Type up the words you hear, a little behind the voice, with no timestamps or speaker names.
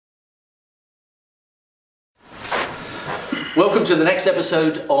Welcome to the next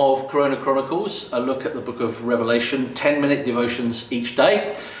episode of Chronicles, a look at the book of Revelation, 10-minute devotions each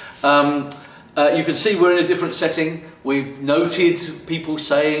day. You can see we're in a different setting. We've noted people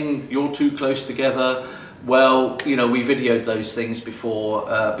saying, you're too close together. Well, you know, we videoed those things before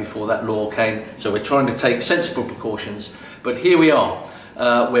that law came, so we're trying to take sensible precautions. But here we are.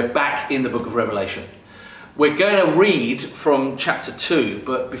 We're back in the book of Revelation. We're going to read from chapter 2,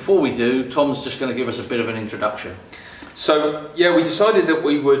 but before we do, Tom's just going to give us a bit of an introduction. So yeah, we decided that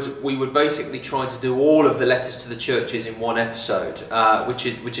we would basically try to do all of the letters to the churches in one episode, which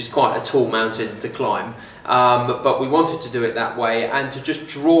is quite a tall mountain to climb. But we wanted to do it that way and to just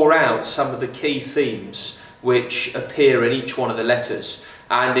draw out some of the key themes which appear in each one of the letters.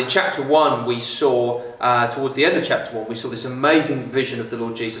 And in chapter 1 we saw, towards the end of chapter 1, we saw this amazing vision of the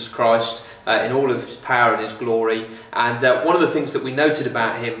Lord Jesus Christ in all of his power and his glory. And one of the things that we noted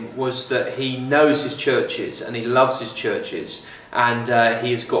about him was that he knows his churches and he loves his churches, and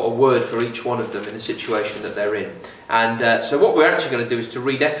he has got a word for each one of them in the situation that they're in. And so what we're actually going to do is to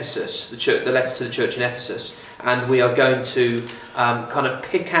read Ephesus, the letter to the church in Ephesus, and we are going to kind of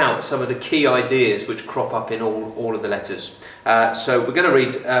pick out some of the key ideas which crop up in all of the letters. So we're going to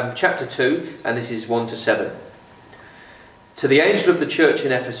read chapter 2, and this is 1 to 7. To the angel of the church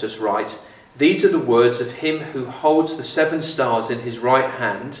in Ephesus write, "These are the words of him who holds the 7 stars in his right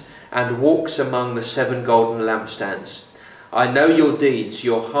hand and walks among the 7 golden lampstands. I know your deeds,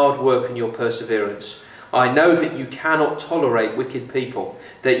 your hard work and your perseverance. I know that you cannot tolerate wicked people,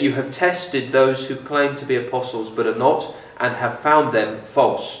 that you have tested those who claim to be apostles but are not, and have found them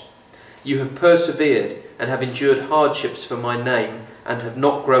false. You have persevered and have endured hardships for my name and have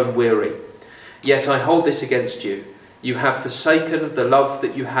not grown weary. Yet I hold this against you. You have forsaken the love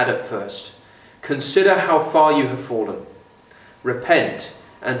that you had at first. Consider how far you have fallen. Repent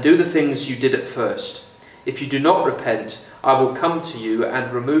and do the things you did at first. If you do not repent, I will come to you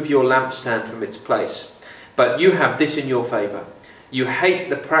and remove your lampstand from its place. But you have this in your favour. You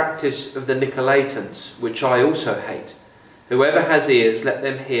hate the practice of the Nicolaitans, which I also hate. Whoever has ears, let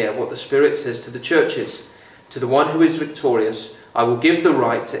them hear what the Spirit says to the churches. To the one who is victorious, I will give the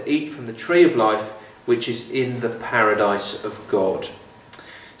right to eat from the tree of life, which is in the paradise of God."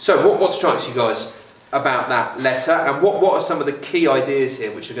 So what strikes you guys about that letter, and what are some of the key ideas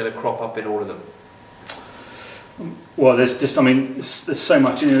here which are going to crop up in all of them? Well, there's so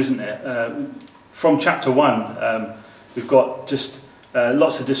much in there, isn't there? From chapter 1, we've got just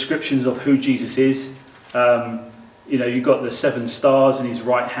lots of descriptions of who Jesus is. You know, you've got the 7 stars in his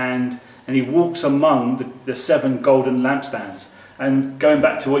right hand, and he walks among the 7 golden lampstands. And going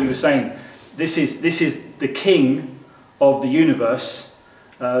back to what you were saying, this is the king of the universe,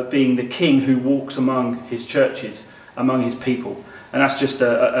 being the king who walks among his churches, among his people. And that's just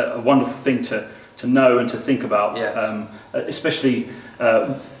a wonderful thing to know and to think about, yeah. Especially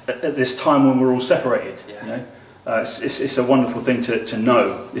at this time when we're all separated. Yeah. You know, it's a wonderful thing to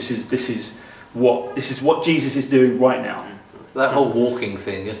know. This is what Jesus is doing right now. That whole walking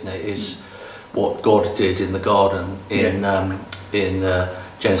thing, isn't it, is what God did in the garden in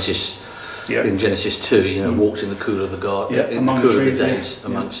Genesis. Yeah. In Genesis 2, you know, walked in the cool of the garden, in the cool of the days,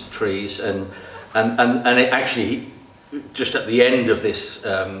 amongst the trees, and it actually, just at the end of this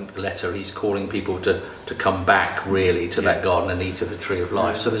letter, he's calling people to come back really to that garden and eat of the tree of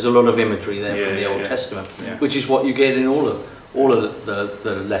life. So there's a lot of imagery there from the Old Testament, which is what you get in all of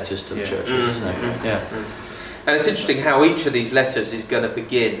the letters to the churches, isn't it? Yeah. And it's interesting how each of these letters is going to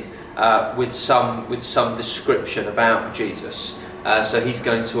begin with some description about Jesus. So he's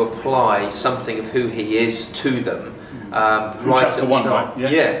going to apply something of who he is to them right at the start.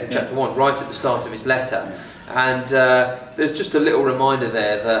 From chapter 1, right at the start of his letter. And there's just a little reminder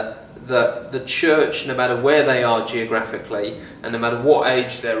there that the church, no matter where they are geographically and no matter what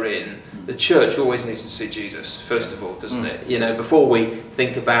age they're in, the church always needs to see Jesus first of all, doesn't it? You know, before we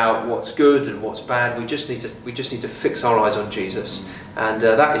think about what's good and what's bad, we just need to fix our eyes on Jesus, and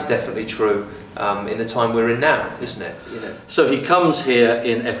that is definitely true in the time we're in now, isn't it? You know. So he comes here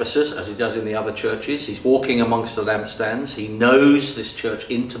in Ephesus, as he does in the other churches. He's walking amongst the lampstands. He knows this church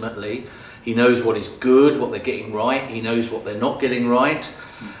intimately. He knows what is good, what they're getting right. He knows what they're not getting right.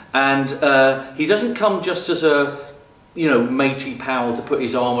 And he doesn't come just as a, matey pal to put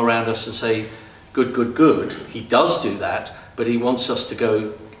his arm around us and say, good, good, good. He does do that, but he wants us to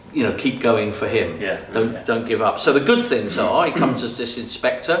go, keep going for him. Don't give up. So the good things are, he comes as this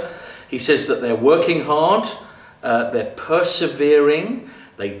inspector. He says that they're working hard, they're persevering,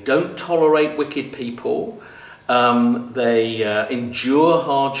 they don't tolerate wicked people. They endure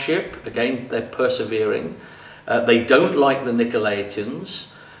hardship. Again, they're persevering. They don't like the Nicolaitans.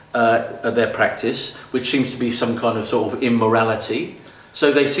 their practice, which seems to be some kind of sort of immorality.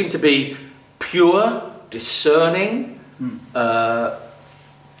 So they seem to be pure, discerning,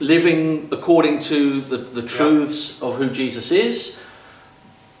 living according to the truths of who Jesus is,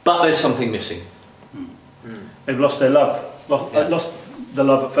 but there's something missing. They've lost their love, lost the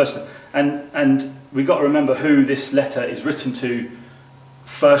love at first. And we've got to remember who this letter is written to.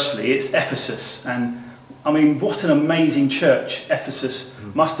 Firstly, it's Ephesus. And I mean, what an amazing church Ephesus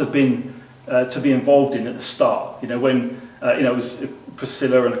must have been to be involved in at the start. You know, when it was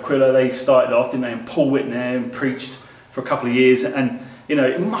Priscilla and Aquila, they started off, didn't they? And Paul went there and preached for a couple of years. And, you know,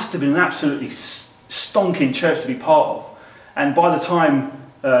 it must have been an absolutely stonking church to be part of. And by the time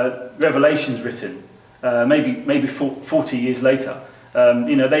Revelation's written, maybe 40 years later,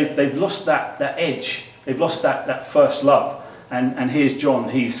 you know, they've lost that edge. They've lost that first love. And here's John.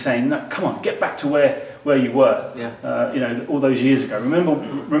 He's saying, no, come on, get back to where you were. You know, all those years ago.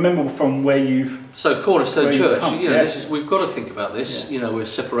 Remember from where you've. So Cornerstone Church, come, you know, we've got to think about this. You know, we're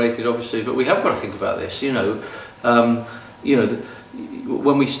separated, obviously, but we have got to think about this. You know,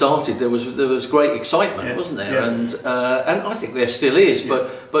 when we started, there was great excitement, wasn't there? And I think there still is.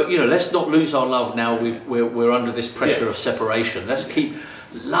 But you know, let's not lose our love now. We're under this pressure of separation. Let's keep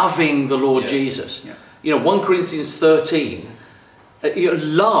loving the Lord Jesus. You know, 1 Corinthians 13. You know,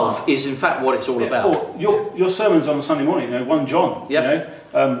 love is in fact what it's all about. Or your sermons on a Sunday morning. You know, 1 John. You know,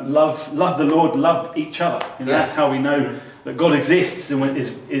 love the Lord, love each other. You know, that's how we know that God exists and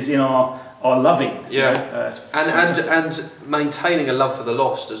is in our loving. You know, and maintaining a love for the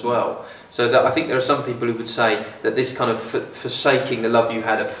lost as well. So that I think there are some people who would say that this kind of forsaking the love you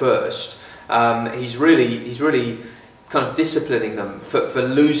had at first, he's really kind of disciplining them for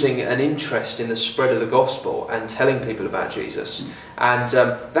losing an interest in the spread of the gospel and telling people about Jesus. And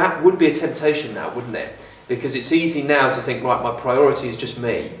that would be a temptation now, wouldn't it? Because it's easy now to think, right, my priority is just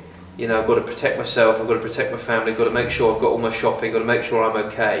me. You know, I've got to protect myself, I've got to protect my family, I've got to make sure I've got all my shopping, I've got to make sure I'm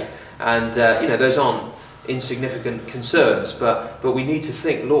okay. And, you know, those aren't insignificant concerns, but we need to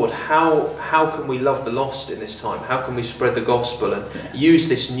think, Lord, how can we love the lost in this time? How can we spread the gospel and use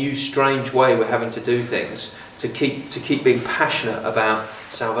this new strange way we're having to do things to keep being passionate about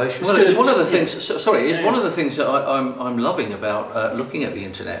salvation? Well, it's one of the things. It's one of the things that I'm loving about looking at the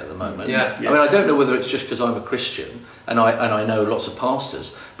internet at the moment. I mean, I don't know whether it's just because I'm a Christian and I know lots of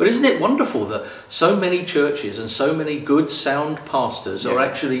pastors, but isn't it wonderful that so many churches and so many good, sound pastors are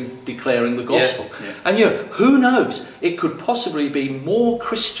actually declaring the gospel? And you know, who knows? It could possibly be more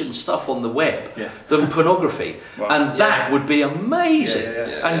Christian stuff on the web than pornography, and that would be amazing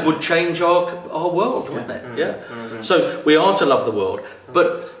and would change our world, wouldn't it? So we are to love the world,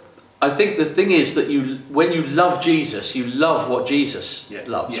 but I think the thing is that when you love Jesus, you love what Jesus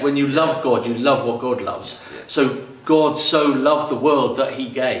loves. When you love God, you love what God loves. So God so loved the world that he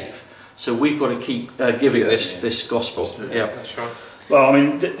gave. So we've got to keep giving this gospel. That's right. Well, I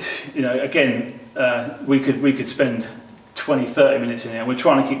mean, you know, again, we could spend 20-30 minutes in here. We're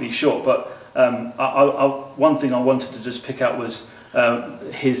trying to keep these short, but one thing I wanted to just pick out was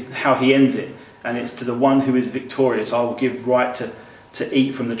how he ends it. And it's to the one who is victorious, I will give right to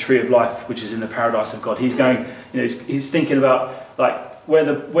eat from the tree of life, which is in the paradise of God. He's going, you know, he's thinking about like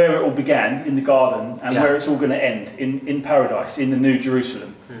where it all began in the garden and where it's all going to end in paradise, in the New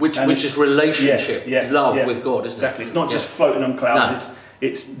Jerusalem. Which is relationship, love with God, isn't it? Exactly. It's not just floating on clouds. No.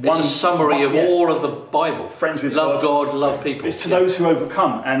 It's a summary of all of the Bible. Friends with love God, love people. It's to those who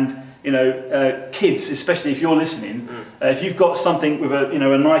overcome. And you know, kids, especially if you're listening, if you've got something with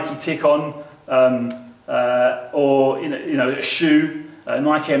a Nike tick on. Or you know a shoe,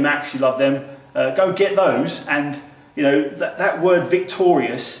 Nike Air Max, you love them. Go get those, and you know that word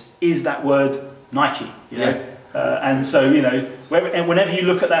victorious is that word Nike. You know, and so you know whenever you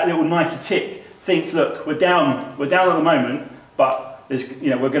look at that little Nike tick, think, look, we're down at the moment, but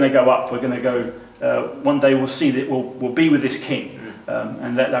we're going to go up. We're going to go. One day we'll see that we'll be with this King,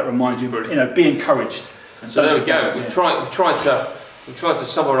 and that reminds you. You know, be encouraged. So there we go. We've tried to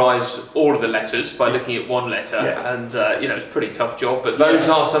summarise all of the letters by looking at one letter, and you know, it's a pretty tough job, but those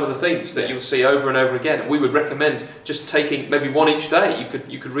are some of the things that you'll see over and over again. And we would recommend just taking maybe one each day.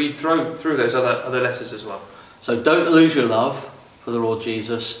 You could read through those other letters as well. So don't lose your love for the Lord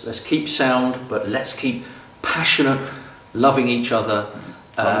Jesus. Let's keep sound, but let's keep passionate, loving each other,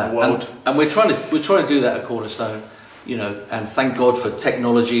 and we're trying to do that at Cornerstone. You know, and thank God for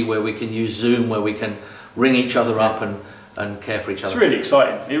technology where we can use Zoom, where we can ring each other up and care for each other. It's really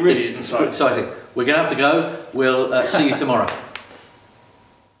exciting. It really is exciting. We're going to have to go. We'll see you tomorrow.